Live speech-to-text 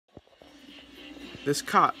This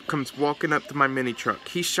cop comes walking up to my mini truck.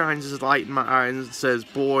 He shines his light in my eyes and says,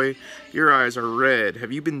 "Boy, your eyes are red.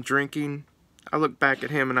 Have you been drinking?" I looked back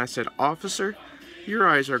at him and I said, "Officer, your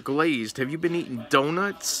eyes are glazed. Have you been eating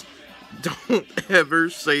donuts?" Don't ever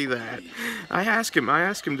say that. I asked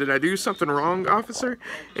him, did I do something wrong, officer?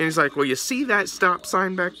 And he's like, "Well, you see that stop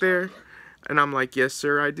sign back there?" And I'm like, "Yes,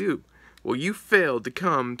 sir, I do." "Well, you failed to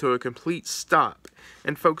come to a complete stop.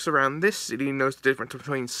 And folks around this city knows the difference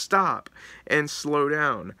between stop and slow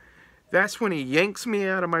down." That's when he yanks me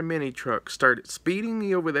out of my mini truck, started speeding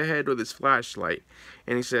me over the head with his flashlight.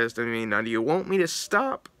 And he says to me, "Now, do you want me to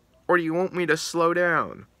stop or do you want me to slow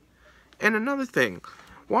down?" And another thing,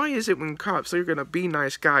 why is it when cops are going to be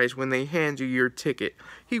nice guys when they hand you your ticket?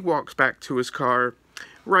 He walks back to his car,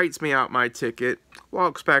 writes me out my ticket,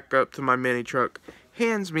 walks back up to my mini truck,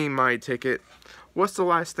 hands me my ticket. What's the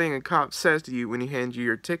last thing a cop says to you when he hands you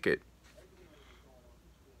your ticket?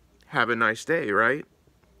 "Have a nice day," right?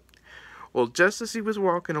 Well, just as he was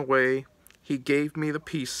walking away, he gave me the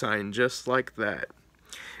peace sign just like that.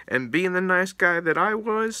 And being the nice guy that I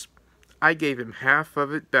was, I gave him half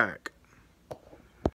of it back.